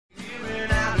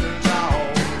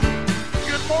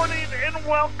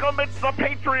welcome. It's the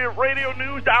Patriot Radio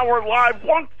News Hour live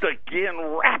once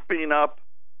again, wrapping up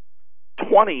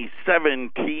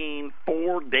 2017,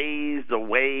 4 days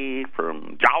away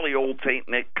from jolly old St.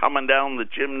 Nick coming down the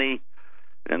chimney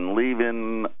and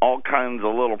leaving all kinds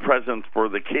of little presents for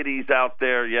the kiddies out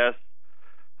there. Yes,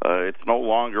 it's no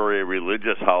longer a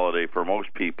religious holiday for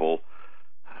most people,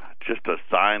 just a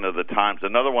sign of the times.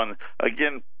 Another one,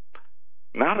 again,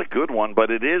 not a good one, but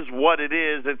it is what it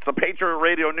is. It's the Patriot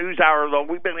Radio News Hour, though.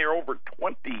 We've been here over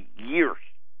 20 years.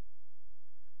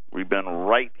 We've been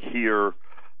right here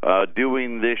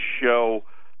doing this show.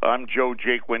 I'm Joe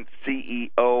Jaquint,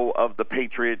 CEO of the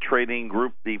Patriot Trading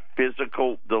Group, the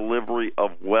physical delivery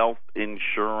of wealth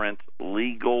insurance,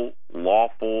 legal,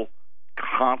 lawful,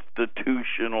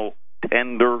 constitutional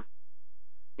tender.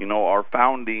 You know, our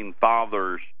founding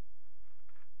fathers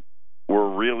were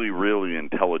really, really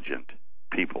intelligent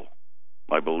people.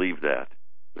 I believe that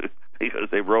because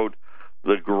they wrote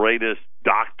the greatest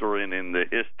doctrine in the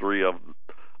history of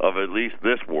at least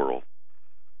this world.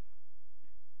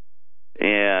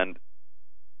 And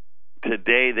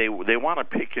today they want to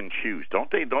pick and choose, don't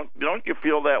they? Don't you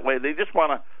feel that way? They just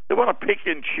want to pick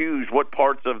and choose what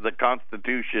parts of the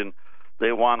Constitution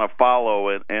they want to follow.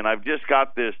 And I've just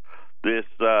got this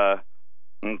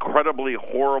incredibly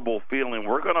horrible feeling.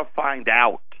 We're going to find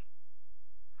out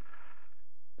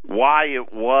why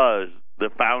it was the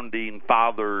founding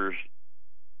fathers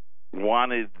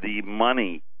wanted the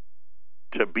money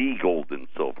to be gold and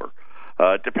silver.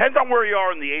 It depends on where you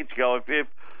are in the age scale. If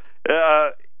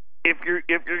you're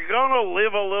going to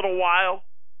live a little while,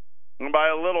 and by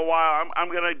a little while, I'm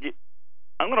going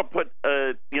to put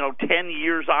 10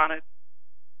 years on it.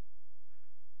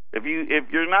 If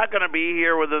you're not going to be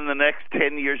here within the next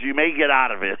 10 years, you may get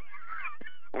out of it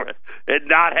and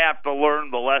not have to learn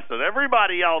the lesson.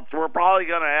 Everybody else, we're probably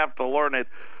going to have to learn it.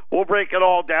 We'll break it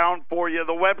all down for you.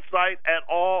 The website at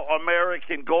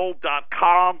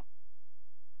allamericangold.com,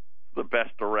 the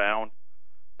best around.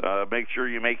 Make sure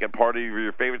you make it part of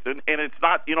your favorites. And it's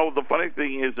not, the funny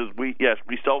thing is we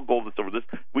sell gold and silver.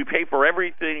 We pay for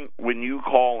everything when you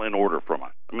call and order from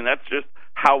us. I mean, that's just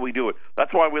how we do it.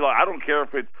 That's why I don't care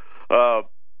if it's, a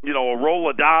roll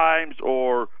of dimes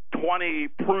or 20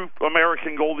 proof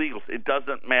American Gold Eagles. It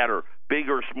doesn't matter, big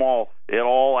or small. It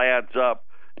all adds up.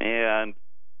 And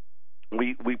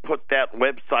we put that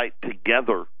website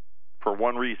together for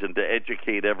one reason, to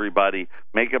educate everybody,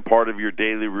 make it part of your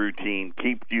daily routine,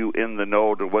 keep you in the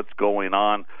know to what's going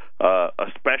on.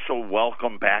 A special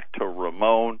welcome back to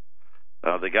Ramon.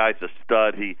 The guy's a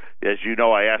stud. He, as you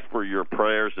know, I asked for your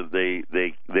prayers, and they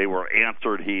were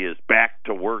answered. He is back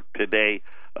to work today.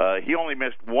 He only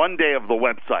missed one day of the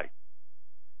website.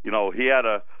 He had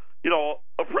a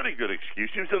pretty good excuse.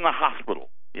 He was in the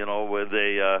hospital, with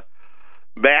a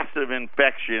massive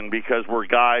infection because we're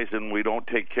guys and we don't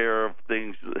take care of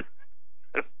things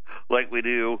like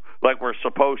we're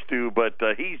supposed to. But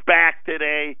he's back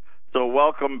today, so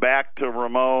welcome back to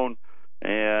Ramon,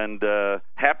 and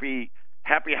happy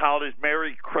holidays,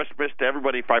 Merry Christmas to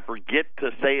everybody. If I forget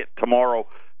to say it tomorrow,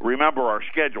 remember our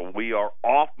schedule. We are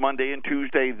off Monday and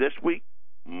Tuesday this week,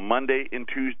 Monday and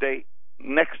Tuesday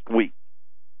next week.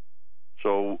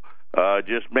 So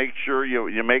just make sure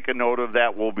you make a note of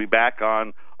that. We'll be back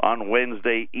on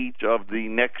Wednesday each of the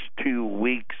next 2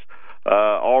 weeks.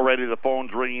 Already the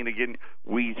phone's ringing again.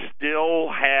 We still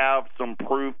have some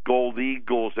proof Gold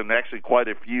Eagles, and actually quite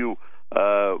a few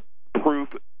proof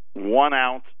 1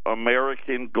 ounce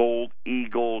American Gold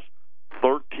Eagles,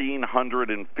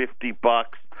 $1,350.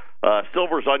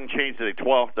 Silver's unchanged today,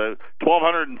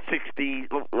 $1,260.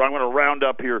 I'm going to round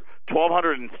up here,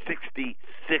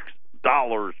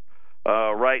 $1,266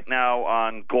 right now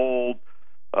on gold,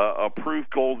 a proof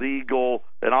Gold Eagle,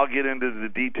 and I'll get into the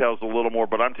details a little more.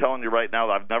 But I'm telling you right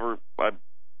now,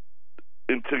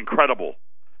 it's incredible.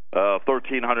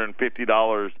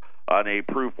 $1,350 on a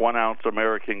proof 1 ounce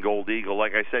American Gold Eagle.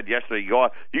 Like I said yesterday, you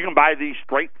can buy these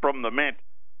straight from the mint.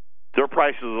 Their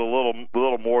price is a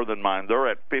little more than mine. They're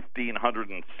at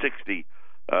 $1,560.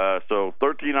 So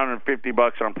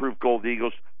 $1,350 on proof Gold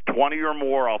Eagles. 20 or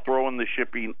more, I'll throw in the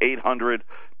shipping.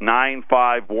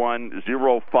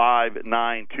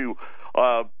 800-951-0592.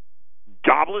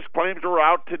 Jobless claims are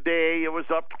out today. It was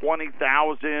up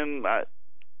 20,000. I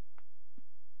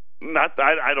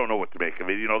don't know what to make of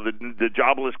it. The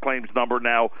jobless claims number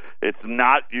now, it's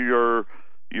not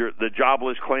the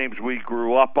jobless claims we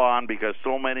grew up on, because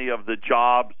so many of the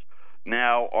jobs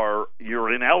now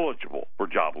you're ineligible for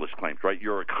jobless claims, right?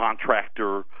 You're a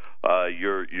contractor,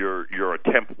 you're a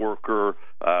temp worker,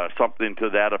 something to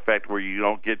that effect, where you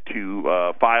don't get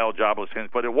to file jobless claims.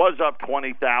 But it was up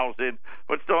 20,000,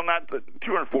 but still not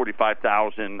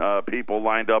 245,000 people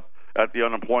lined up at the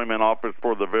unemployment office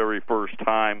for the very first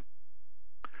time.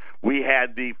 We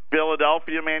had the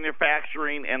Philadelphia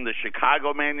manufacturing and the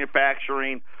Chicago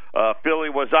manufacturing. Philly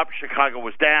was up, Chicago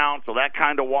was down, so that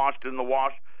kind of washed in the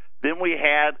wash. Then we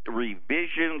had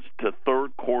revisions to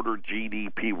third quarter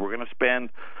GDP. We're going to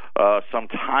spend some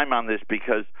time on this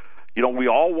because, you know, we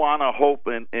all want to hope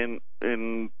and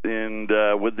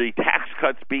with the tax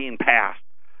cuts being passed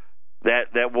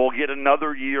that we'll get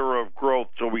another year of growth.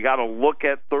 So we got to look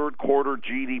at third quarter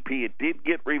GDP. It did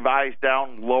get revised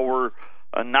down lower,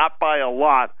 not by a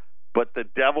lot, but the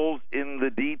devil's in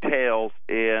the details,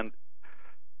 and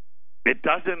it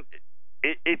doesn't.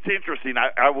 It's interesting.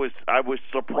 I was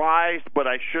surprised, but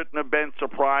I shouldn't have been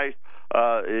surprised.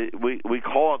 We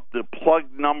call it the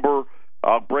plug number.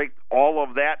 I'll break all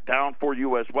of that down for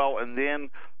you as well. And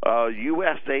then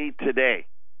USA Today.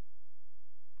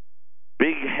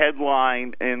 Big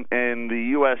headline in the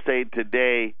USA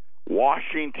Today,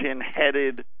 Washington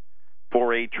headed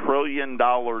for $1 trillion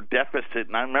deficit.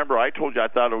 And I remember I told you I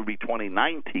thought it would be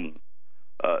 2019.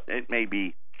 It may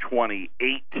be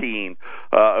 2018,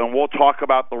 and we'll talk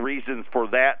about the reasons for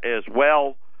that as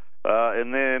well.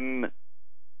 And then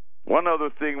one other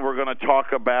thing we're going to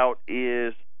talk about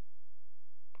is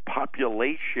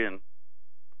population,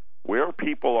 where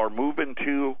people are moving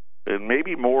to, and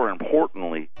maybe more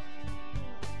importantly,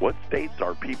 what states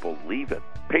are people leaving?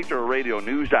 Patriot Radio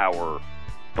News Hour.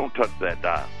 Don't touch that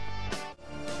dial.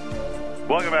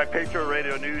 Welcome back, Patriot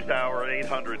Radio News Hour at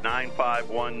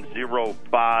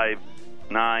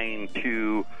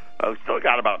 800-951-0592. Still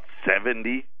got about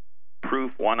 70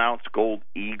 proof 1-ounce gold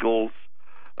Eagles.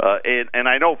 And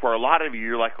I know for a lot of you,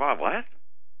 you're like, oh, what?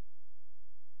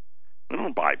 We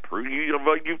don't buy proof.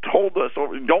 You've told us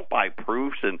don't buy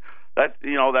proofs, and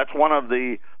that's one of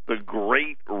the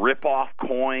great rip-off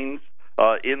coins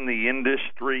in the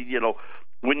industry. You know,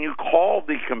 when you call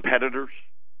the competitors,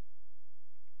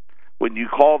 when you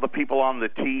call the people on the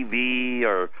TV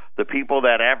or the people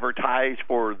that advertise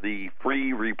for the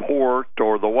free report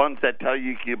or the ones that tell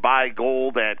you you buy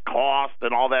gold at cost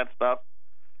and all that stuff,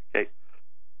 okay,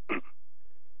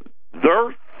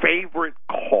 their favorite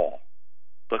call,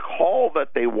 the call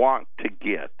that they want to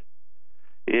get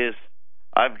is,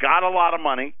 I've got a lot of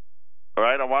money, all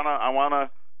right, I want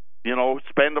to,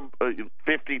 spend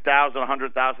 $50,000,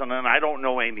 $100,000, and I don't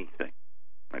know anything.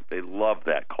 Right? They love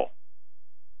that call.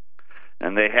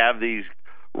 And they have these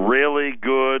really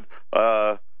good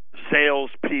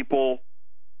salespeople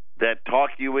that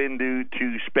talk you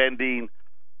into spending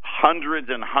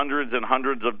hundreds and hundreds and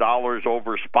hundreds of dollars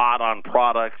over spot on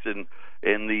products, and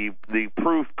the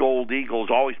proof gold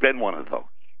Eagle's always been one of those.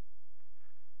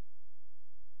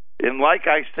 And like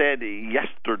I said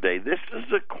yesterday, this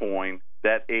is a coin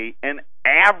that an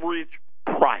average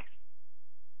price.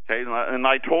 Okay, and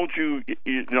I told you,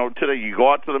 today you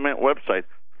go out to the Mint website,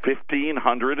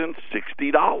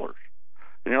 $1,560,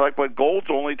 and you're like, but gold's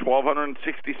only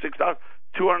 $1,266,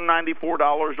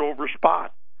 $294 over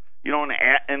spot.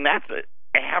 And that's an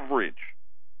average.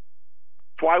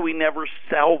 That's why we never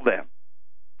sell them.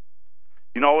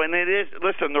 And it is.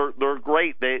 Listen, they're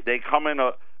great. They come in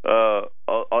a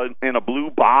blue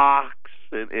box,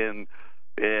 and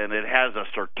it has a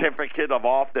certificate of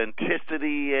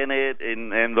authenticity in it,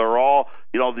 and they're all,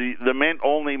 the Mint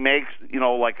only makes,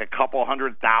 like a couple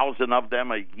 100,000 of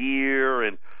them a year,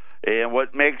 and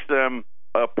what makes them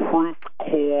a proof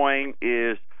coin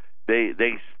is they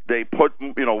put,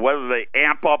 whether they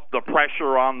amp up the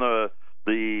pressure on the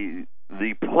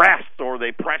press or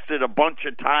they press it a bunch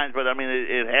of times, but I mean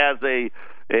it has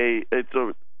it's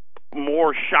a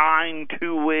more shine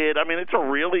to it. I mean, it's a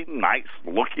really nice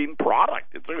looking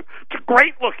product. It's a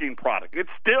great looking product. It's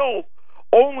still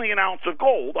only an ounce of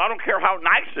gold. I don't care how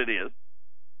nice it is.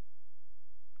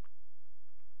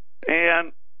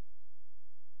 And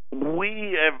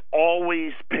we have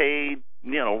always paid,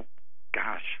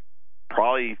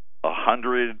 probably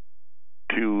 $100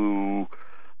 to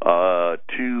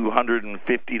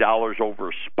 $250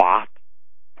 over spot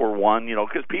for one,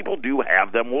 because people do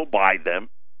have them, we'll buy them.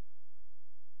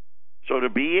 So to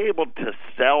be able to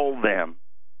sell them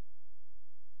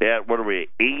at,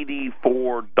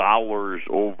 $84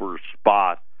 over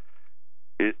spot,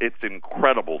 it's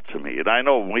incredible to me. And I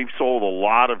know we've sold a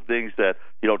lot of things that,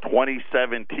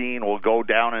 2017 will go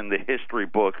down in the history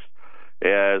books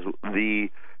as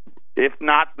if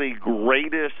not the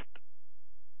greatest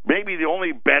maybe the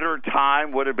only better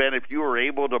time would have been if you were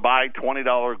able to buy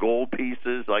 $20 gold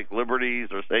pieces like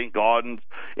Liberties or St. Gaudens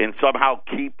and somehow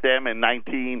keep them in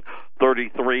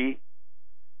 1933.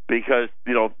 Because,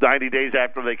 90 days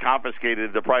after they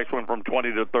confiscated, the price went from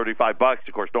 $20 to $35.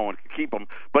 Of course, no one could keep them.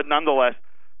 But nonetheless,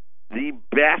 the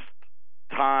best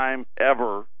time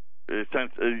ever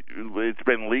since it's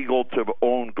been legal to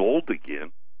own gold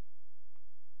again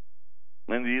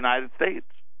in the United States.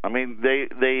 I mean,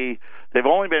 they've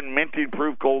only been minting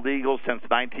proof gold eagles since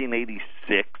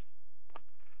 1986.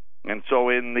 And so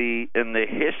in the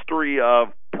history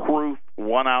of proof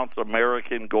 1 ounce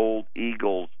American gold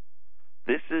eagles,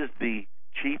 this is the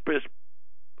cheapest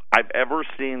I've ever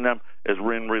seen them as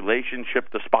in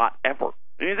relationship to spot ever.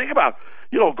 And you think about,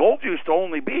 gold used to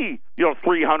only be,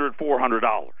 $300,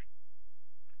 $400.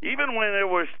 Even when it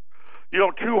was,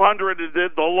 200 is the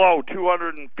low,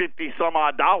 250 some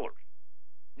odd dollars.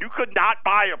 You could not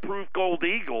buy a proof gold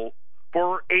eagle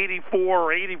for $84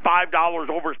 or $85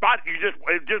 over spot. It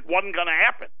just wasn't going to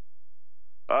happen.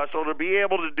 So to be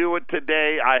able to do it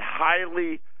today, I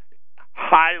highly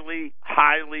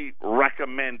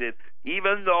recommend it,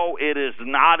 even though it is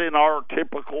not in our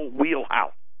typical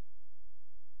wheelhouse.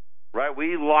 Right?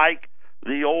 We like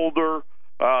the older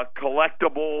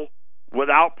collectible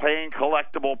without paying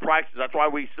collectible prices. That's why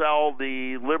we sell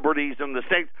the Liberties in the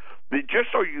States.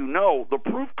 Just so you know, the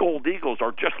proof gold eagles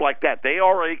are just like that. They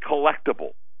are a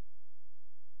collectible.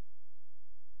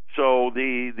 So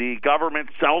the government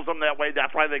sells them that way.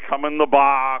 That's why they come in the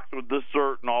box with the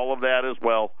cert and all of that as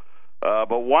well.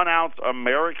 But 1 ounce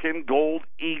American gold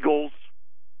eagles,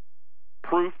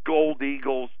 proof gold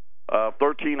eagles,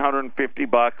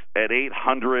 $1,350 at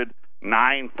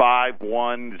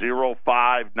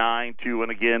 800-951-0592.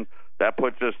 And again, that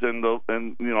puts us in the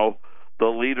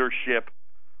leadership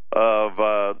of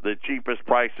the cheapest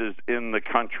prices in the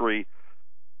country.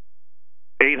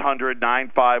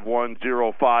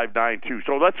 800-951-0592.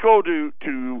 So let's go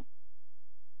to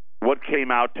what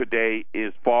came out today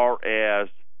as far as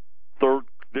third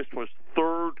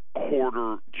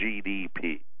quarter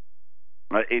GDP.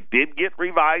 It did get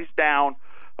revised down,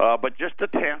 but just a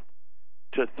tenth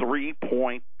to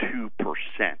 3.2%.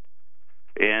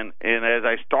 And as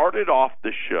I started off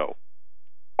the show,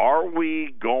 are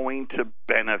we going to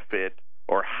benefit,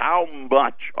 or how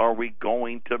much are we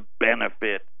going to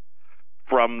benefit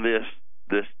from this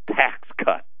tax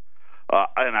cut?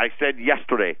 And I said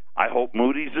yesterday, I hope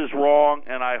Moody's is wrong,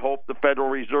 and I hope the Federal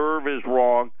Reserve is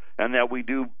wrong, and that we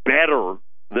do better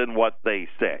than what they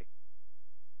say.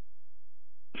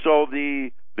 So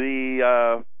the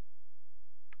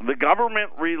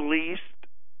government released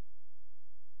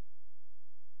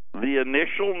the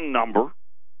initial number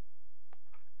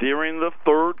during the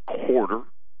third quarter,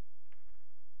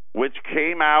 which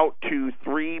came out to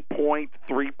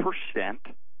 3.3%,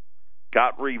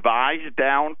 got revised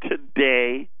down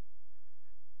today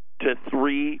to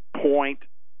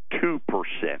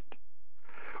 3.2%.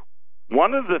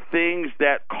 One of the things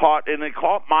that caught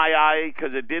my eye,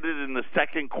 because it did it in the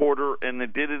second quarter and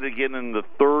it did it again in the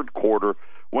third quarter,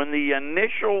 when the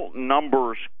initial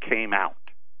numbers came out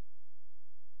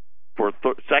for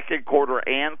second quarter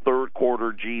and third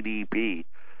quarter GDP,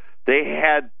 they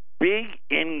had big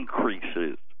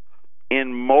increases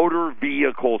in motor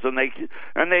vehicles, and they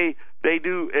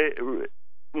do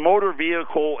motor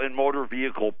vehicle and motor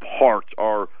vehicle parts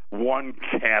are one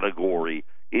category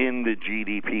in the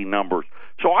GDP numbers.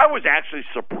 So I was actually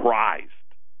surprised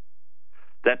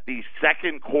that the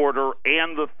second quarter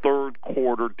and the third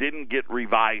quarter didn't get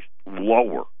revised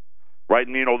lower, right?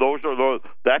 And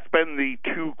that's been the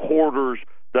 2 quarters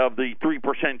of the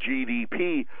 3%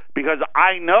 GDP, because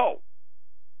I know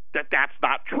that that's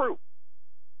not true,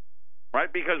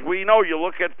 right? Because we know, you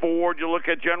look at Ford, you look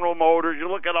at General Motors, you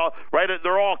look at all, right?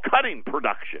 They're all cutting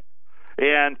production,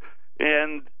 and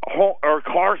our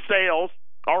car sales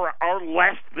are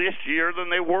less this year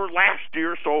than they were last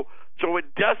year, so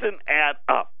it doesn't add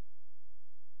up.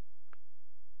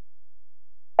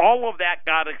 All of that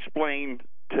got explained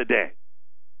today.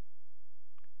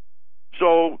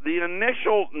 So the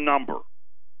initial number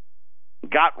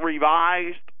got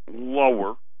revised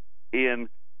lower in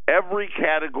every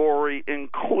category,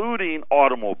 including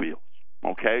automobiles,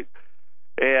 okay?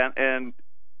 And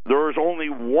there's only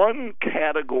one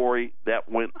category that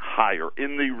went higher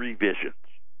in the revisions.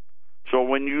 So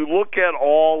when you look at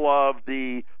all of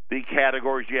the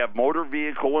categories, you have motor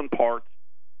vehicle and parts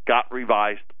got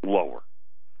revised lower.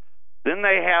 Then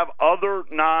they have other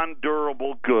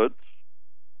non-durable goods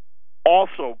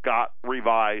also got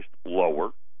revised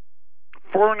lower.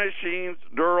 Furnishings,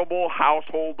 durable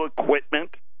household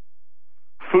equipment,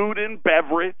 food and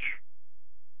beverage,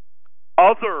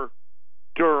 other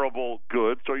durable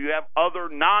goods. So you have other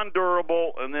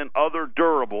non-durable and then other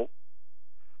durable.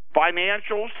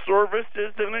 Financial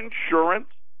services and insurance,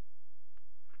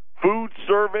 food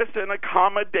service and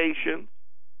accommodation,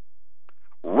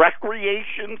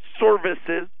 recreation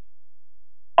services,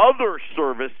 other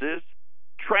services,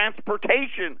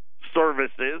 transportation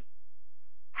services,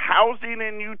 housing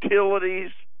and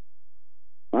utilities,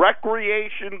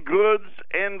 recreation goods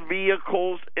and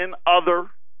vehicles and other,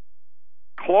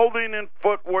 clothing and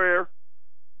footwear,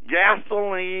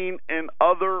 gasoline and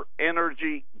other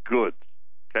energy goods.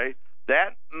 Okay?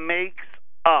 That makes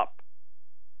up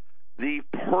the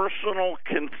personal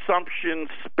consumption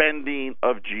spending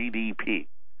of GDP.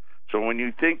 So when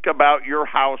you think about your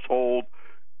household,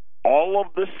 all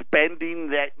of the spending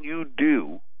that you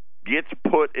do gets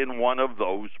put in one of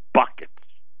those buckets.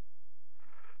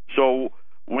 So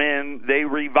when they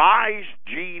revised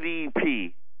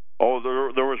GDP,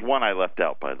 there was one I left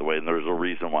out, by the way, and there's a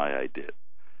reason why I did.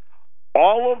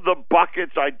 All of the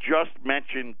buckets I just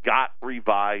mentioned got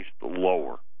revised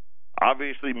lower.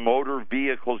 Obviously, motor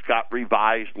vehicles got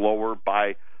revised lower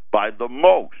by the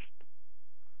most.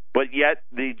 But yet,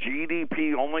 the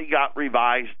GDP only got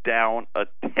revised down a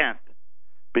tenth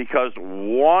because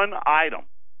one item,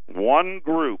 one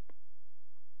group,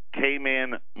 came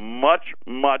in much,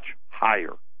 much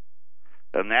higher.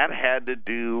 And that had to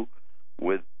do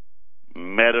with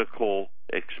medical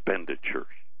expenditures.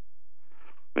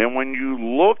 And when you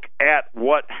look at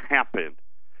what happened,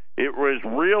 it was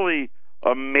really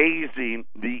amazing,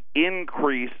 the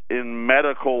increase in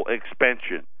medical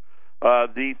expansion.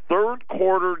 The third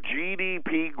quarter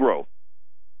GDP growth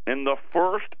in the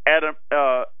first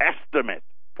estimate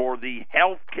for the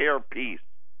healthcare piece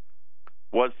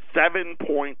was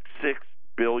 $7.6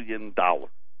 billion.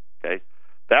 Okay,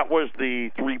 that was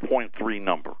the 3.3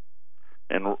 number,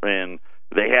 and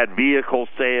they had vehicle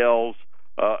sales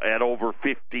at over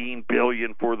 $15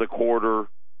 billion for the quarter.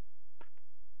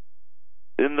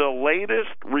 In the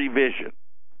latest revision,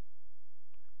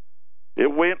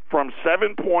 it went from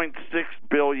 $7.6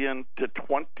 billion to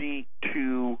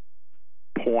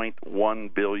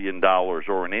 $22.1 billion,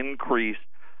 or an increase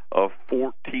of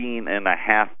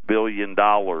 $14.5 billion,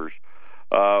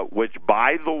 which,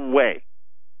 by the way,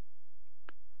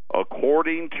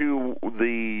 according to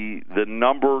the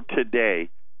number today,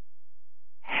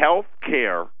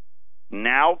 healthcare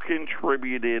now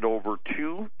contributed over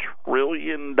 $2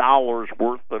 trillion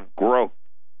worth of growth.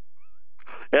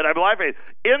 And I'm laughing,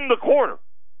 in the quarter.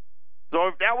 So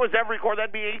if that was every quarter,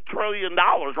 that'd be $8 trillion,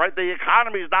 right? The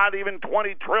economy is not even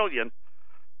 $20 trillion.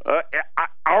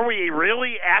 Are we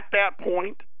really at that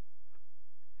point?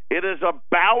 It is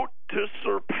about to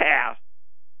surpass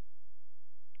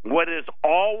what has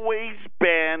always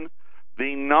been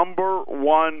the number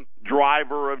one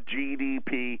driver of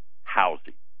GDP,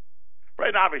 housing.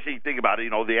 Right? Obviously, think about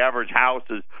it. The average house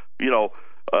is,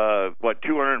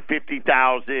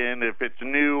 250,000. If it's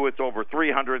new, it's over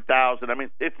 300,000. I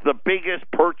mean, it's the biggest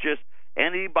purchase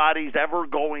anybody's ever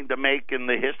going to make in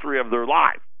the history of their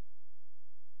life.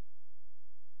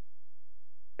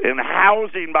 In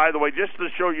housing, by the way, just to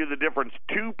show you the difference,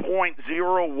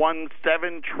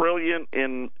 $2.017 trillion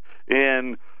in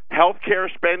healthcare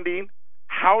spending.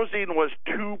 Housing was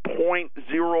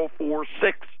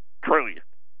 $2.046 trillion.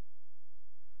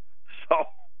 So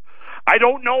I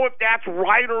don't know if that's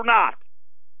right or not.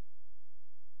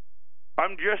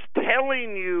 I'm just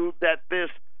telling you that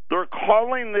they're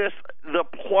calling this the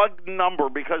plug number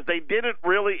because they did it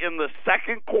really in the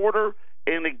second quarter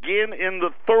and again in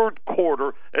the third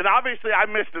quarter. And obviously I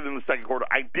missed it in the second quarter.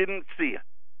 I didn't see it.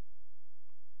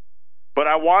 But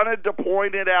I wanted to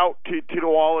point it out to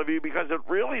all of you because it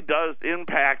really does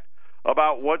impact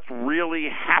about what's really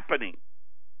happening.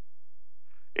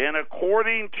 And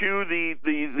according to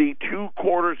the 2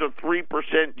 quarters of 3%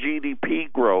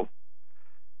 GDP growth,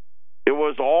 it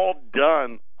was all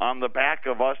done on the back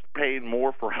of us paying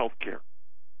more for health care.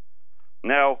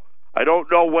 Now, I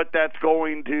don't know what that's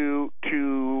going to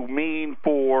mean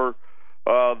for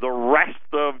the rest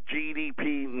of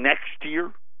GDP next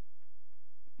year.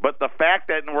 But the fact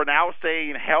that we're now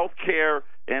saying health care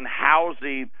and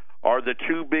housing are the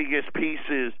two biggest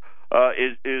pieces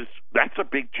is that's a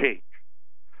big change.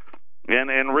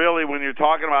 And really, when you're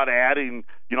talking about adding,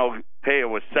 hey, it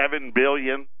was $7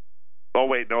 billion. Oh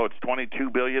wait, no, it's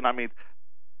 $22 billion. I mean,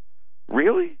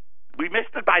 really, we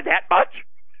missed it by that much.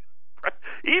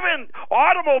 Even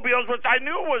automobiles, which I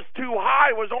knew was too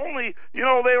high, was only they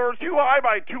were too high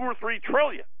by 2 or 3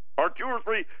 trillion, or 2 or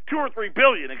 3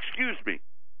 billion. Excuse me.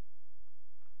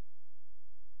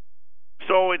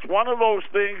 So it's one of those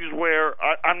things where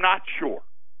I'm not sure.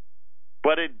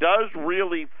 But it does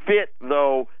really fit,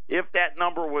 though, if that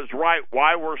number was right,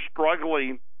 why we're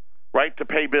struggling, right, to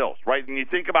pay bills, right? And you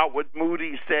think about what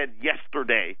Moody's said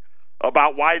yesterday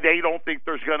about why they don't think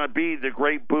there's going to be the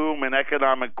great boom in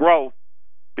economic growth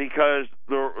because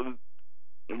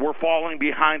we're falling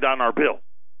behind on our bills.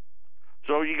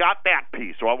 So you got that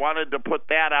piece. So I wanted to put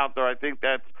that out there. I think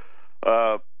that's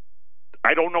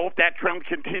I don't know if that trend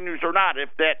continues or not. If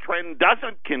that trend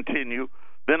doesn't continue,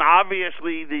 then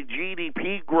obviously the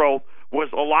GDP growth was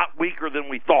a lot weaker than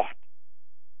we thought,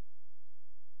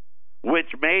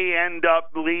 which may end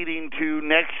up leading to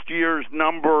next year's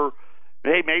number.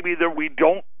 Hey, maybe we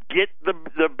don't get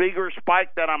the bigger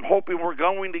spike that I'm hoping we're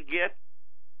going to get,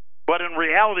 but in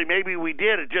reality, maybe we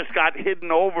did. It just got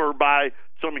hidden over by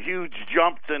some huge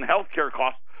jumps in healthcare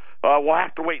costs. We'll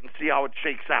have to wait and see how it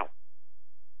shakes out.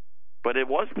 But it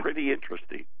was pretty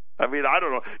interesting. I mean, I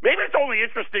don't know. Maybe it's only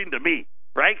interesting to me,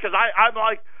 right? Because I'm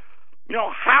like,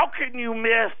 how can you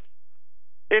miss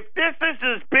if this is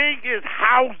as big as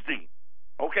housing?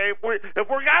 Okay, if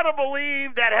we're got to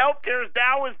believe that healthcare is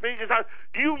now as big as housing,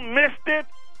 you missed it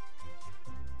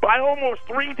by almost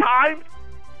 3 times.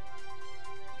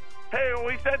 Hey,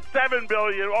 we said $7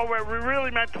 billion. Oh, we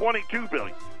really meant $22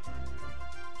 billion.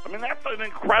 I mean, that's an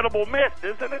incredible miss,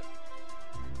 isn't it?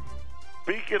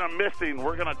 Speaking of missing,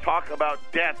 we're going to talk about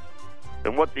debt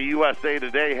and what the USA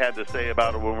Today had to say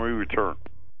about it when we return.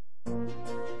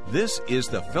 This is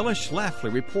the Phyllis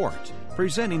Schlafly Report,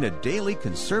 presenting a daily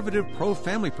conservative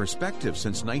pro-family perspective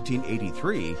since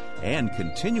 1983 and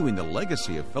continuing the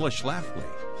legacy of Phyllis Schlafly.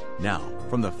 Now,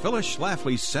 from the Phyllis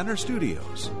Schlafly Center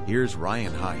Studios, here's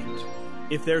Ryan Haidt.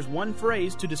 If there's one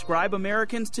phrase to describe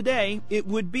Americans today, it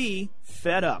would be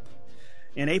fed up.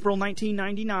 In April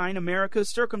 1999, America's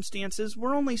circumstances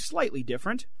were only slightly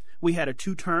different. We had a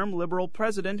 2-term liberal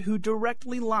president who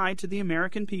directly lied to the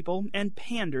American people and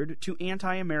pandered to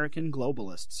anti-American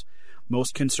globalists.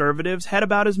 Most conservatives had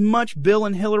about as much Bill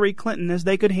and Hillary Clinton as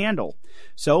they could handle.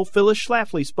 So Phyllis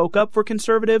Schlafly spoke up for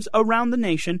conservatives around the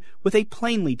nation with a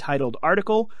plainly titled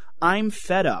article, "I'm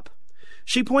Fed Up."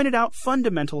 She pointed out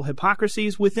fundamental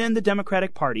hypocrisies within the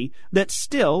Democratic Party that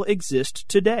still exist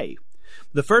today.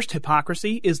 The first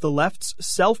hypocrisy is the left's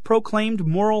self-proclaimed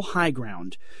moral high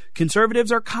ground.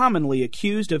 Conservatives are commonly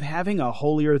accused of having a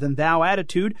holier-than-thou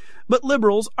attitude, but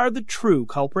liberals are the true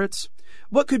culprits.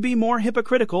 What could be more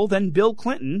hypocritical than Bill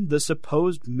Clinton, the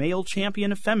supposed male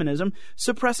champion of feminism,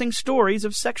 suppressing stories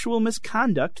of sexual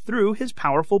misconduct through his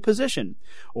powerful position?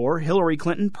 Or Hillary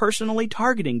Clinton personally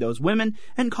targeting those women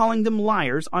and calling them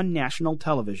liars on national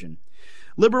television?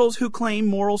 Liberals who claim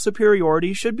moral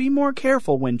superiority should be more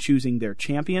careful when choosing their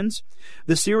champions.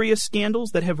 The serious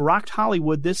scandals that have rocked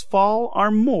Hollywood this fall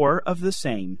are more of the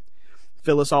same.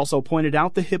 Phyllis also pointed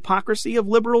out the hypocrisy of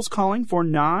liberals calling for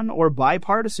non- or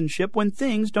bipartisanship when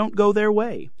things don't go their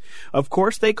way. Of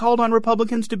course, they called on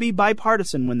Republicans to be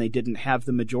bipartisan when they didn't have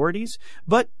the majorities,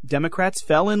 but Democrats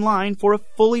fell in line for a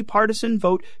fully partisan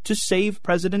vote to save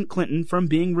President Clinton from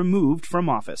being removed from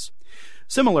office.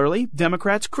 Similarly,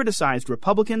 Democrats criticized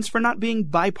Republicans for not being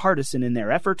bipartisan in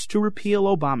their efforts to repeal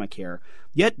Obamacare.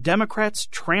 Yet Democrats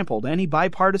trampled any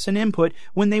bipartisan input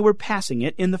when they were passing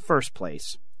it in the first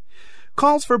place.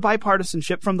 Calls for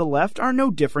bipartisanship from the left are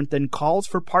no different than calls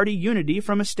for party unity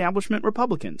from establishment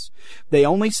Republicans. They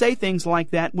only say things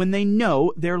like that when they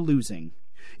know they're losing.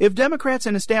 If Democrats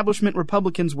and establishment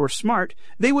Republicans were smart,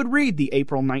 they would read the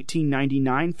April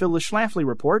 1999 Phyllis Schlafly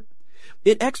report.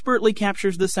 It expertly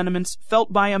captures the sentiments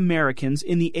felt by Americans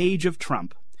in the age of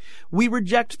Trump. We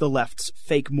reject the left's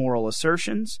fake moral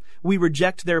assertions. We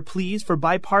reject their pleas for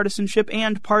bipartisanship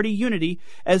and party unity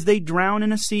as they drown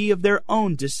in a sea of their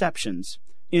own deceptions.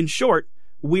 In short,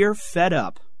 we're fed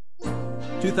up.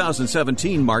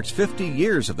 2017 marks 50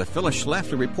 years of the Phyllis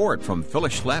Schlafly Report from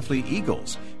Phyllis Schlafly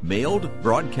Eagles, mailed,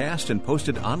 broadcast, and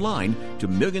posted online to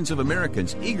millions of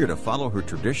Americans eager to follow her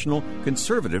traditional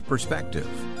conservative perspective.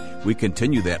 We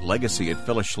continue that legacy at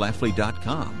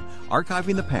phyllisschlafly.com,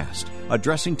 archiving the past,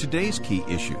 addressing today's key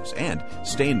issues, and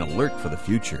staying alert for the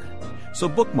future. So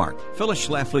bookmark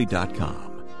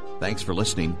phyllisschlafly.com. Thanks for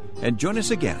listening, and join us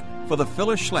again for the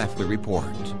Phyllis Schlafly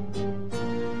Report.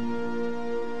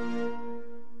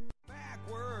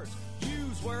 Backwards,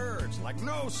 use words like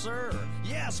no, sir,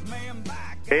 yes, ma'am,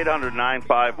 back.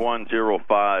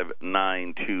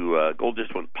 800-951-0592. Gold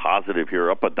just went positive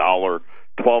here, up $1,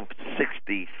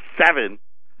 $12.67.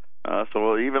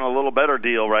 So even a little better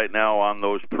deal right now on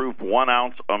those proof 1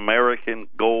 ounce American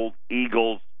Gold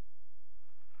Eagles.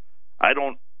 I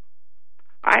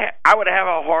would have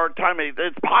a hard time.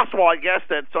 It's possible, I guess,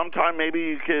 that sometime maybe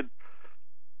you could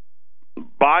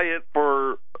buy it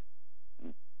for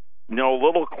a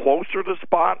little closer to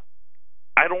spot.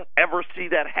 I don't ever see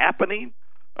that happening.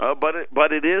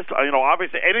 But it is,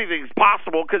 obviously anything's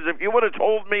possible, because if you would have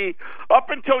told me up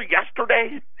until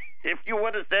yesterday, if you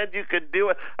would have said you could do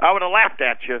it, I would have laughed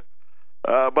at you.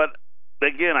 But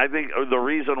again, I think the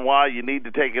reason why you need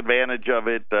to take advantage of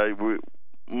it, we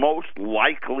most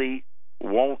likely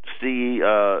won't see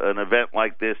an event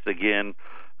like this again.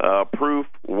 Proof,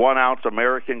 1 ounce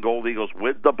American Gold Eagles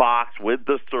with the box, with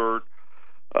the cert,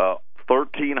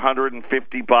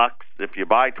 $1,350. If you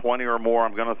buy 20 or more,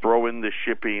 I'm going to throw in the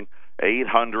shipping.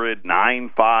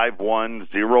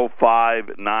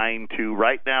 800-951-0592.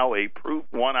 Right now, a Proof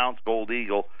 1 ounce Gold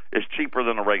Eagle is cheaper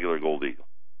than a regular Gold Eagle.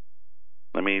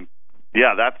 I mean,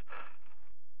 yeah,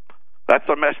 that's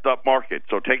a messed up market,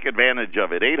 so take advantage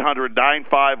of it.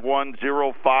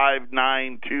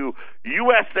 800-951-0592.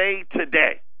 USA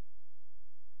Today.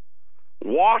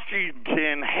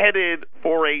 Washington headed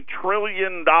for a $1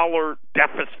 trillion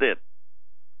deficit.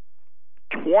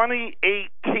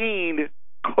 2018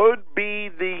 could be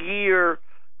the year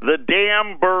the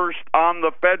dam burst on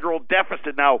the federal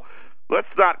deficit. Now, let's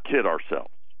not kid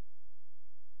ourselves.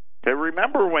 Okay,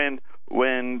 remember when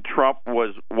Trump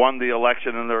won the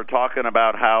election and they were talking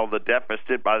about how the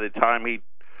deficit by the time he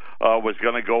was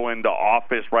going to go into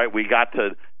office, right, we got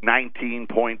to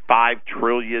 $19.5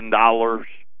 trillion.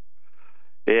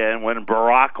 And when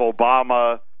Barack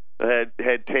Obama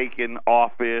had taken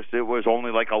office, it was only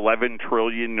like $11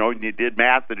 trillion. And you did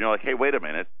math, and you're like, hey, wait a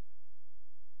minute.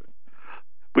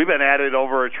 We've been added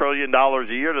over $1 trillion a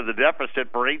year to the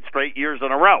deficit for 8 straight years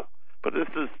in a row. But this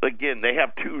is, again, they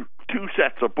have two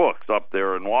sets of books up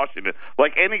there in Washington.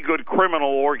 Like any good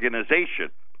criminal organization,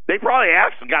 they probably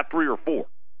actually got 3 or 4.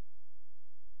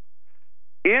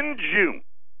 In June,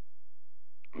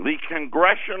 the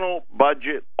Congressional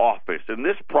Budget Office, and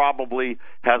this probably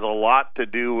has a lot to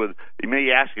do with me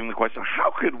asking the question,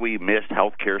 how could we miss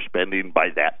health care spending by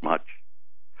that much?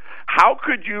 How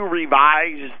could you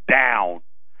revise down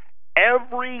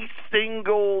every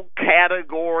single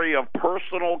category of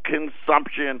personal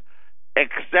consumption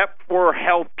except for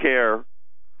health care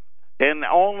and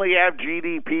only have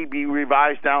GDP be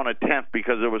revised down 1/10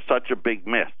 because it was such a big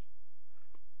miss?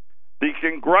 The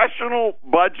Congressional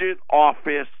Budget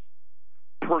Office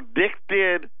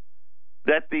predicted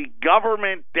that the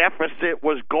government deficit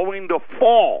was going to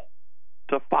fall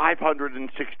to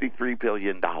 $563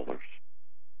 billion. Right?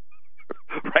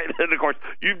 And, of course,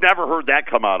 you've never heard that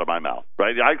come out of my mouth,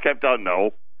 right? I kept on, no,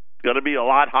 it's going to be a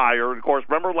lot higher. And, of course,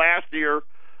 remember last year,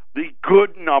 the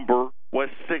good number was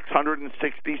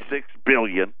 $666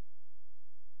 billion.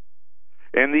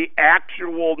 And the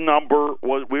actual number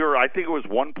was, I think it was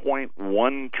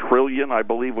 $1.1 trillion, I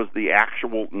believe was the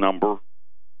actual number.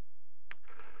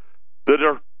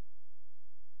 The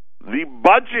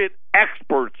budget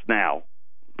experts now,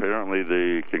 apparently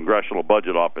the Congressional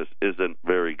Budget Office isn't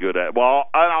very good at, well,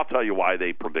 I'll tell you why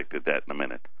they predicted that in a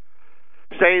minute.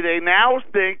 Say they now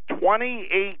think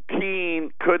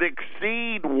 2018 could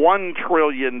exceed $1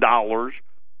 trillion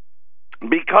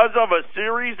because of a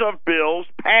series of bills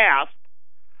passed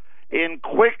in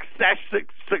quick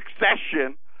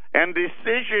succession and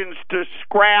decisions to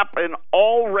scrap an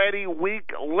already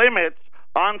weak limits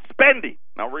on spending.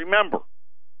 Now remember,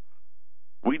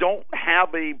 we don't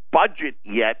have a budget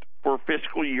yet for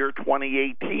fiscal year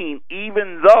 2018,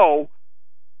 even though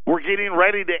we're getting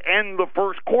ready to end the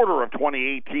first quarter of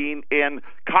 2018, and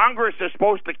Congress is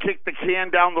supposed to kick the can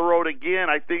down the road again,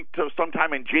 I think, to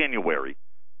sometime in January.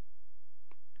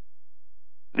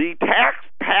 The tax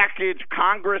package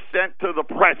Congress sent to the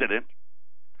president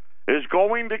is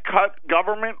going to cut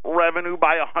government revenue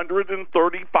by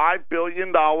 $135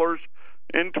 billion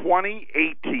in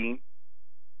 2018.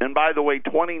 And by the way,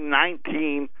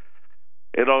 2019,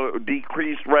 it'll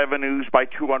decrease revenues by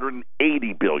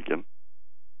 $280 billion.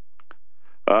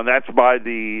 That's by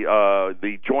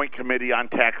the Joint Committee on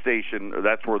Taxation.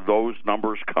 That's where those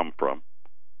numbers come from.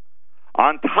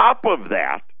 On top of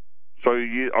that, so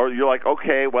you're like,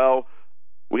 okay, well,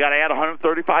 we got to add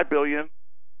 $135 billion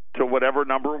to whatever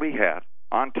number we had.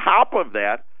 On top of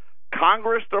that,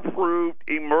 Congress approved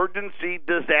emergency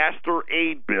disaster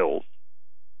aid bills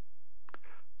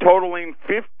totaling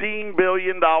 $15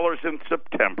 billion in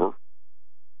September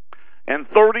and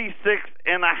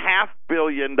 $36.5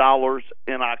 billion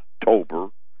in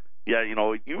October. Yeah,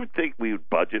 you would think we would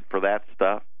budget for that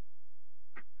stuff,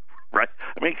 right?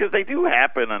 I mean, because they do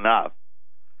happen enough.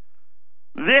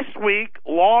 This week,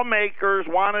 lawmakers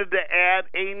wanted to add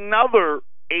another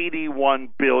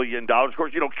 $81 billion. Of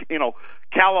course,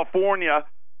 California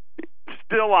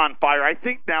still on fire. I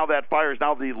think now that fire is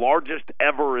now the largest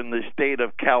ever in the state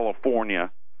of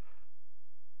California.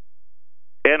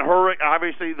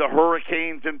 obviously the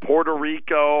hurricanes in Puerto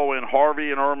Rico and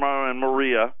Harvey and Irma and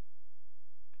Maria.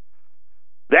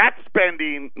 That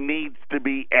spending needs to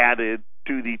be added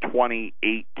to the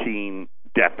 2018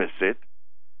 deficit.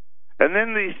 And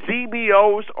then the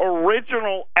CBO's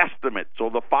original estimate, so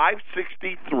the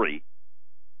 563.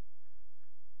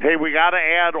 Hey, we got to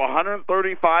add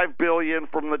 135 billion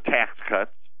from the tax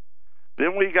cuts.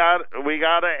 Then we got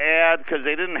to add, because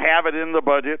they didn't have it in the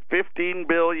budget, 15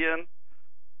 billion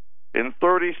and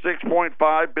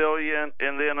 36.5 billion,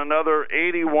 and then another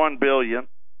 81 billion.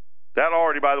 That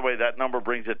already, by the way, that number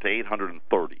brings it to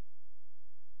 830.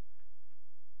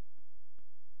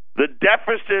 The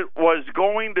deficit was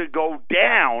going to go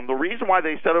down. The reason why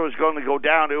they said it was going to go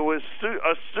down, it was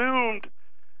assumed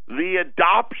the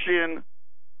adoption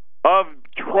of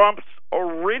Trump's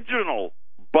original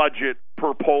budget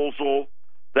proposal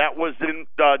that was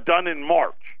done in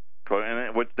March,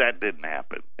 which that didn't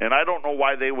happen. And I don't know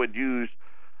why they would use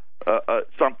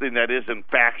something that isn't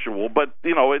factual, but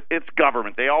it's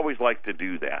government. They always like to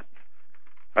do that.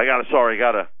 I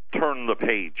gotta turn the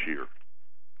page here.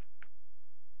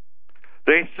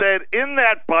 They said in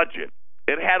that budget,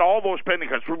 it had all those spending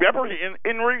cuts. Remember,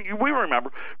 we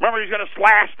remember he's going to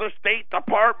slash the State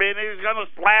Department, he's going to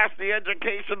slash the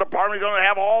Education Department, he's going to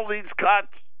have all these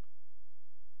cuts.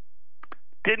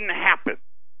 Didn't happen.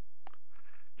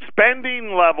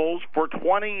 Spending levels for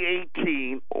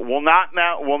 2018 will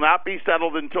not be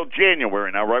settled until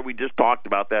January. Now, right? We just talked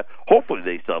about that. Hopefully,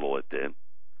 they settle it then.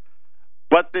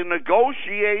 But the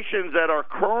negotiations that are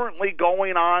currently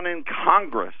going on in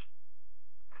Congress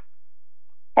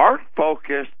aren't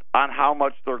focused on how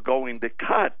much they're going to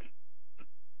cut.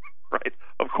 Right?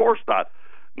 Of course not.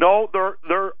 No,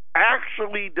 they're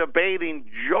actually debating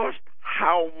just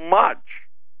how much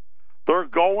they're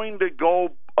going to go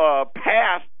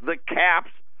past the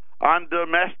caps on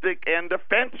domestic and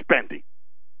defense spending.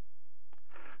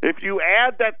 If you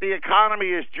add that the economy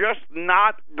is just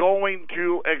not going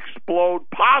to explode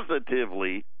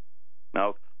positively,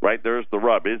 now, right, there's the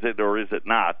rub, is it or is it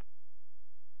not?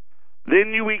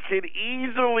 Then we could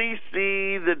easily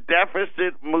see the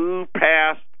deficit move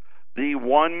past the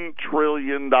 $1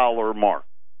 trillion mark.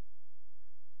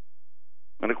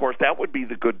 And, of course, that would be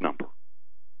the good number.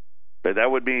 But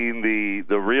that would mean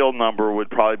the real number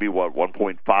would probably be,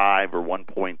 1.5 or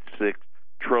 1.6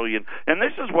 trillion. And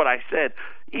this is what I said.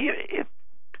 Even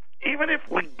if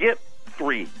we get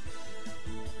 3,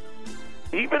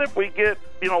 even if we get,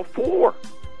 4,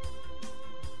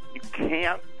 you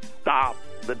can't stop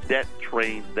the debt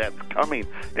train that's coming.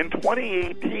 In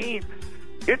 2018,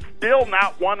 it's still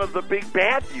not one of the big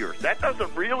bad years. That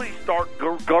doesn't really start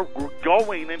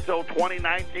going until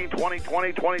 2019,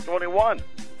 2020, 2021.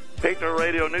 Patriot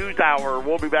Radio News Hour.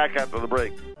 We'll be back after the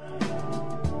break.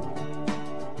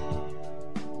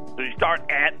 So you start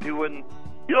doing,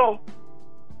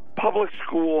 public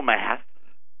school math.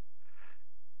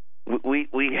 We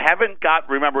haven't got,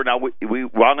 remember now, we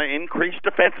want to increase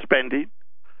defense spending,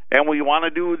 and we want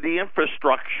to do the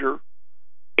infrastructure,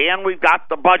 and we've got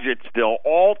the budget still,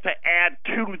 all to add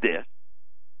to this.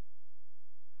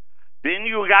 Then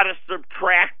you got to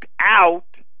subtract out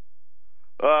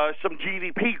some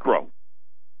GDP growth.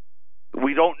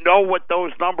 We don't know what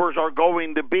those numbers are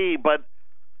going to be, but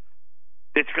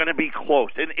it's going to be close.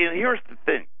 And here's the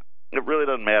thing. It really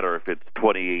doesn't matter if it's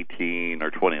 2018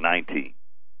 or 2019.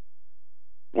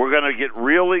 We're going to get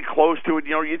really close to it.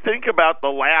 You think about the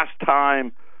last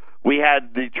time we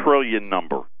had the trillion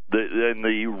number,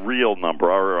 the real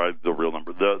number, or the real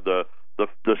number, the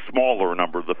smaller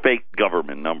number, the fake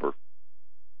government number.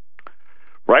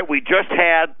 Right, we just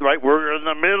had, we're in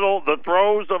the middle, the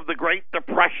throes of the Great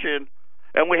Depression,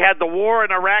 and we had the war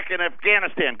in Iraq and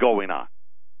Afghanistan going on.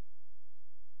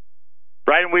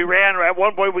 Right, and we ran, at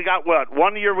one point we got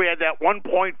 1 year we had that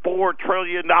 $1.4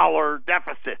 trillion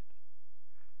deficit.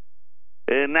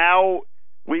 And now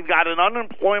we've got an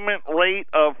unemployment rate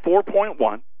of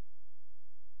 4.1.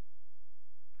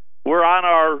 We're on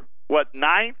our,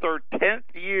 9th or 10th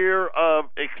year of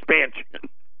expansion.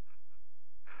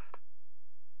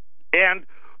 And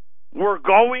we're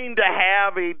going to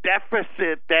have a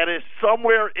deficit that is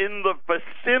somewhere in the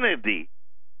vicinity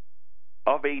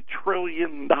of $1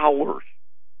 trillion.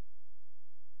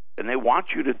 And they want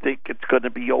you to think it's going to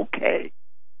be okay.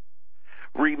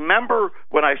 Remember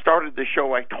when I started the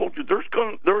show, I told you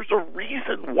there's a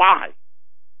reason why.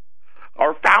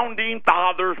 Our founding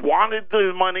fathers wanted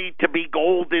the money to be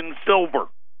gold and silver.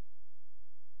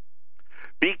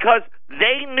 Because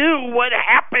they knew what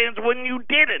happens when you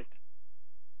didn't.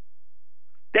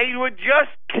 They would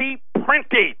just keep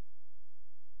printing.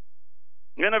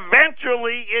 And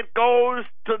eventually it goes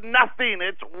to nothing.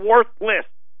 It's worthless.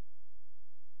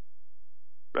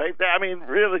 Right? I mean,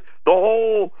 really, the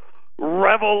whole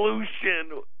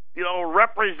revolution,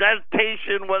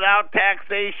 representation without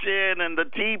taxation and the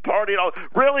Tea Party,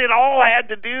 really it all had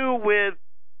to do with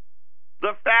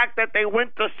the fact that they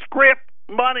went to script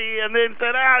money and then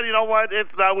said, you know what,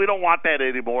 we don't want that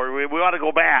anymore. We want to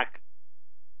go back.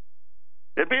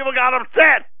 And people got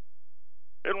upset,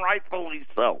 and rightfully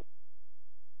so.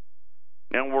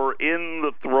 And we're in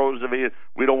the throes of it.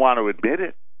 We don't want to admit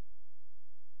it.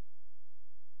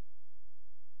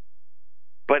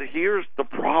 But here's the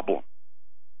problem.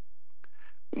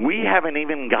 We haven't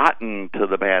even gotten to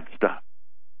the bad stuff.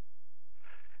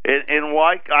 And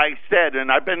like I said,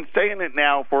 and I've been saying it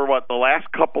now for, the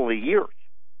last couple of years,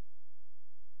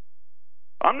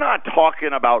 I'm not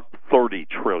talking about $30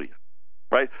 trillion,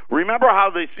 right? Remember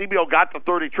how the CBO got to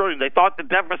 $30 trillion? They thought the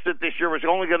deficit this year was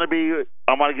only going to be,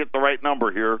 I want to get the right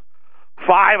number here,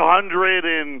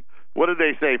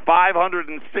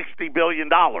 $560 billion.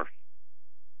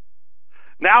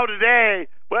 Now today,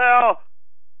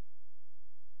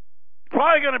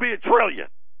 probably going to be $1 trillion.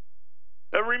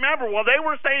 And remember, while they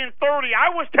were saying 30, I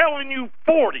was telling you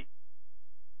 40.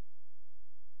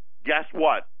 Guess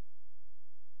what?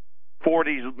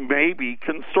 40's maybe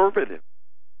conservative.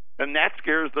 And that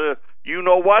scares the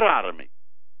you-know-what out of me.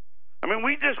 I mean,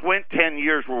 we just went 10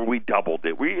 years where we doubled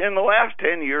it. In the last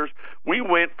 10 years, we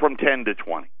went from 10 to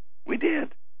 20. We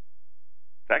did.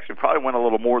 Actually, probably went a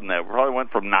little more than that. We probably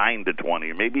went from 9 to 20,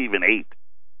 or maybe even 8.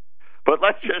 But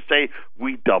let's just say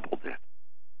we doubled it.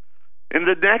 In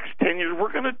the next 10 years,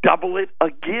 we're going to double it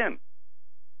again.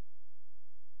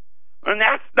 And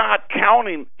that's not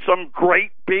counting some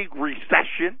great big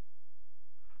recession.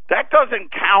 That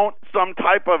doesn't count some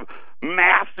type of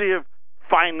massive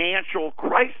financial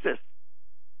crisis.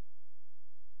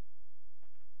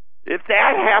 If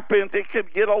that happens, it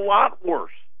could get a lot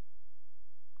worse.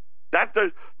 That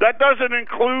doesn't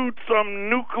include some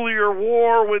nuclear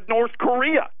war with North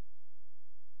Korea.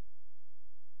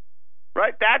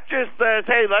 Right? That just says,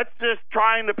 hey, let's just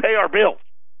trying to pay our bills.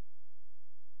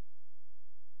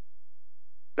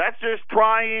 That's just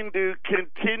trying to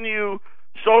continue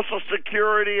Social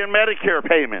Security and Medicare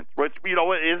payments. Which,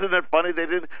 isn't it funny they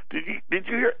didn't? Did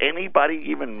you hear anybody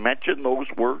even mention those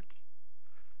words?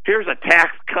 Here's a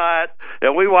tax cut,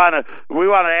 and we want to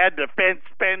add defense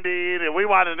spending, and we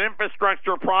want an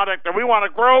infrastructure product, and we want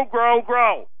to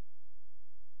grow.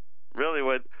 Really,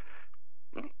 what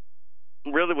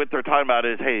they're talking about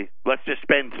is, hey, let's just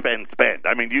spend.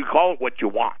 I mean, you call it what you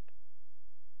want,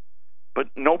 but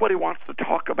nobody wants to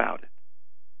talk about it.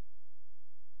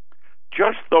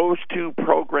 Just those two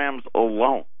programs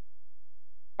alone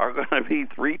are going to be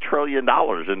 $3 trillion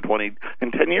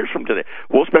in 10 years from today.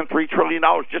 We'll spend $3 trillion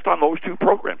just on those two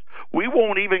programs. We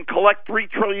won't even collect $3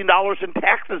 trillion in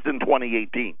taxes in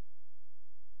 2018.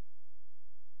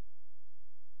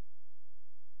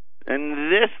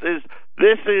 And this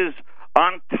is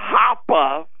on top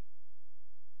of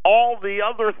all the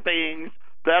other things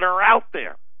that are out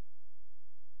there.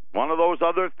 One of those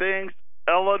other things,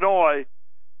 Illinois,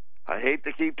 I hate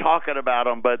to keep talking about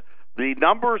them, but the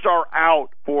numbers are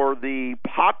out for the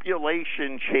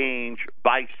population change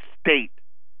by state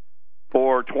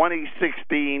for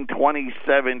 2016,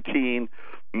 2017.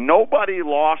 Nobody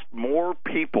lost more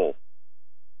people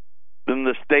than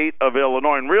the state of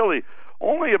Illinois. And really,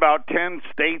 only about 10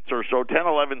 states or so, 10,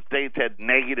 11 states had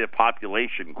negative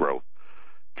population growth.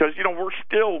 Because, we're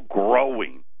still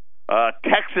growing.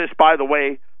 Texas, by the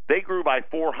way, they grew by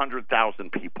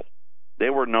 400,000 people. They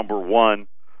were number one.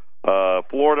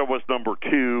 Florida was number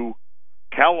 2.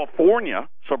 California,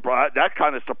 that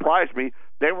kind of surprised me.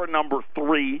 They were number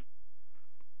 3.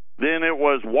 Then it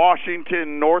was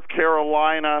Washington, North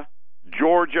Carolina,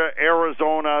 Georgia,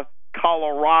 Arizona,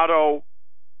 Colorado,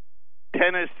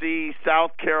 Tennessee,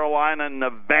 South Carolina,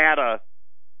 Nevada.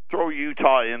 Throw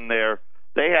Utah in there.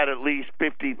 They had at least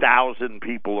 50,000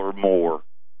 people or more.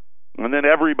 And then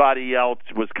everybody else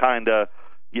was kind of,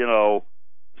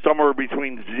 somewhere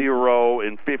between 0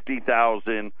 and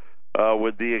 50,000,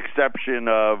 with the exception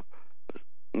of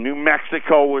New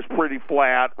Mexico was pretty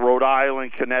flat, Rhode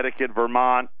Island, Connecticut,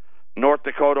 Vermont, North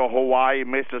Dakota, Hawaii,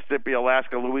 Mississippi,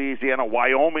 Alaska, Louisiana,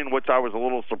 Wyoming, which I was a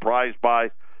little surprised by,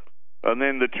 and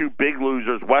then the two big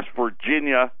losers, West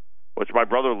Virginia, which my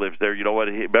brother lives there. You know what?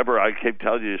 Remember, I kept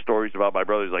telling you stories about my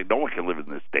brother. He's like, no one can live in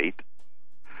this state.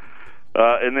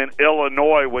 And then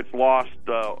Illinois, which lost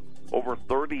over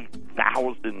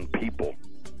 30,000 people.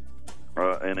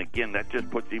 And again, that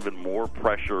just puts even more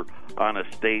pressure on a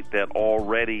state that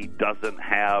already doesn't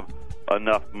have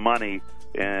enough money.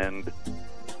 And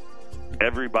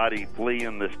everybody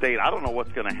fleeing the state. I don't know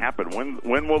what's going to happen.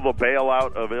 When will the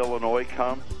bailout of Illinois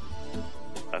come?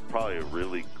 That's probably a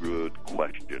really good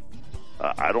question.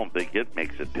 I don't think it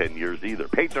makes it 10 years either.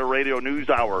 Patriot Radio News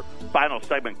Hour, final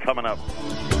segment coming up.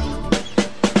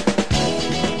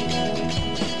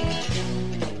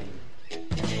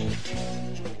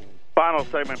 Final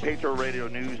segment, Patriot Radio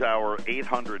News Hour,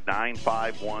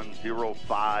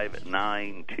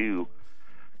 800-951-0592.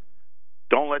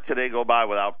 Don't let today go by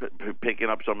without picking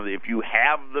up some of the, if you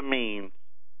have the means,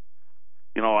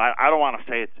 you know, I don't want to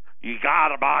say it's, you got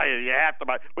to buy it, you have to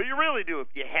buy it, but you really do.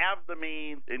 If you have the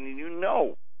means and you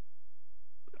know,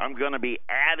 I'm going to be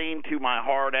adding to my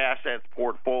hard assets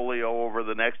portfolio over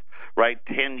the next,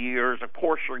 10 years, of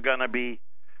course you're going to be,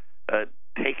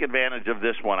 take advantage of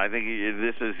this one. I think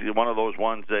this is one of those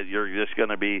ones that you're just going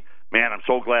to be, man, I'm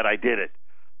so glad I did it.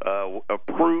 A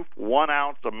proof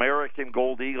 1-ounce American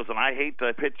Gold Eagles, and I hate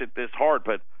to pitch it this hard,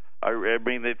 but I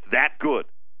mean it's that good.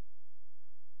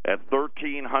 At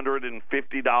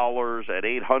 $1,350 at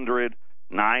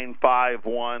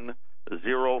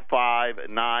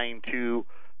 800-951-0592.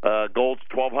 Gold's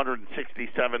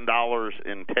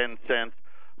 $1,267.10.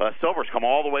 Silver's come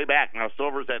all the way back. Now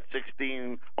silver's at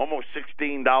almost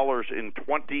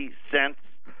 $16.20.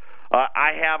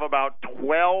 I have about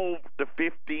 12 to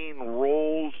 15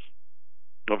 rolls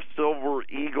of Silver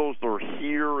Eagles. They're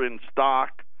here in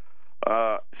stock,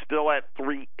 still at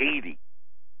 $3.80.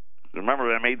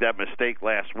 Remember, I made that mistake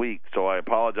last week, so I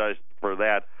apologize for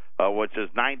that, which is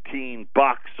 $19.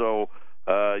 So,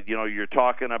 you're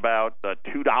talking about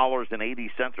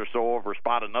 $2.80 or so over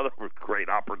spot. Another great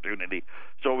opportunity.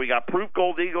 So we got Proof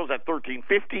Gold Eagles at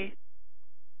 $13.50.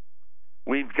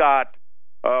 We've got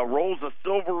rolls of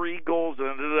Silver Eagles,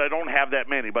 and I don't have that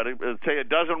many, but say a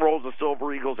dozen rolls of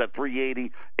Silver Eagles at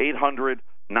 $3.80.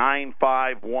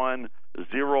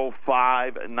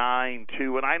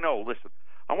 800-951-0592. And I know, listen,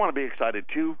 I want to be excited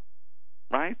too,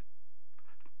 right?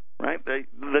 Right?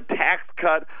 The tax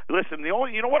cut. Listen,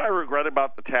 you know what I regret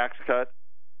about the tax cut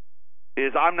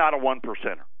is I'm not a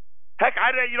 1%er. Heck,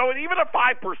 even a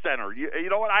 5%er. You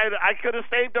know what? I could have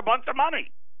saved a bunch of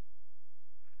money.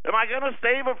 Am I going to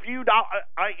save a few dollars?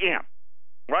 I am,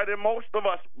 right? And most of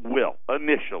us will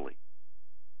initially.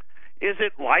 Is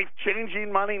it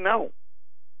life-changing money? No.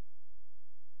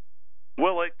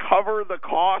 Will it cover the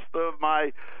cost of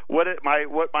what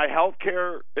my health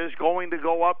care is going to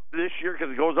go up this year,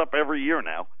 because it goes up every year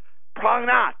now? Probably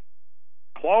not.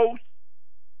 Close.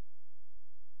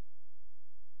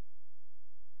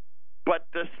 But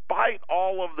despite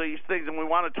all of these things, and we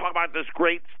want to talk about this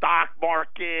great stock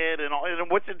market and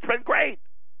which it's been great,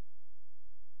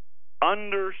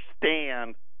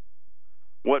 understand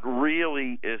what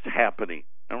really is happening.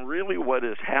 And really what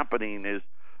is happening is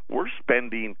we're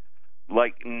spending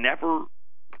like never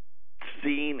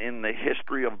seen in the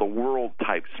history of the world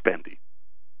type spending.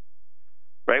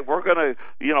 Right? We're going to,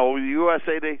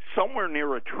 USA Day, somewhere near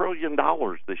 $1 trillion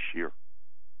this year.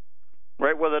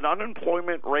 Right? With an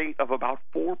unemployment rate of about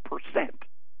 4%.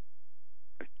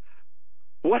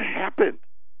 What happened?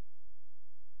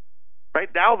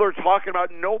 Right now they're talking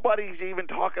about, nobody's even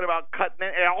talking about cutting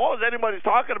it. And all anybody's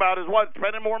talking about is what?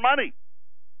 Spending more money.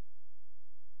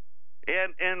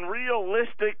 And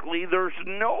realistically, there's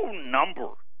no number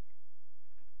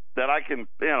that I can,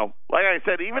 like I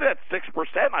said, even at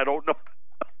 6%, I don't know,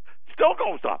 still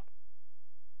goes up.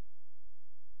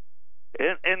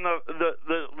 And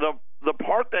the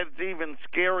part that's even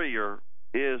scarier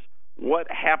is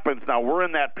what happens now. We're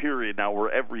in that period now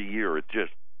where every year it's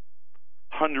just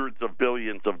hundreds of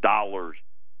billions of dollars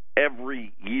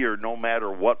every year, no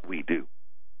matter what we do.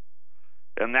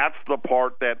 And that's the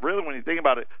part that really, when you think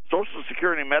about it, Social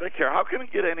Security and Medicare, how can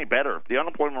it get any better if the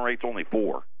unemployment rate's only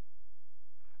 4%?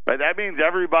 Right? That means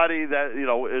everybody that,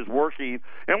 is working,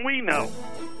 and we know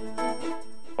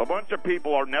a bunch of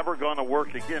people are never going to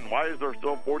work again. Why is there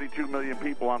still 42 million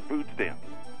people on food stamps?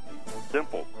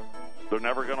 Simple. They're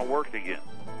never going to work again.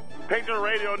 Patriot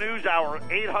Radio News Hour,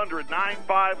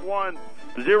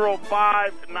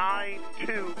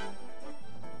 800-951-0592.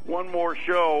 One more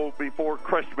show before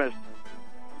Christmas.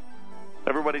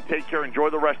 Everybody take care.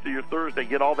 Enjoy the rest of your Thursday.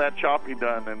 Get all that shopping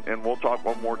done, and we'll talk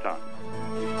one more time.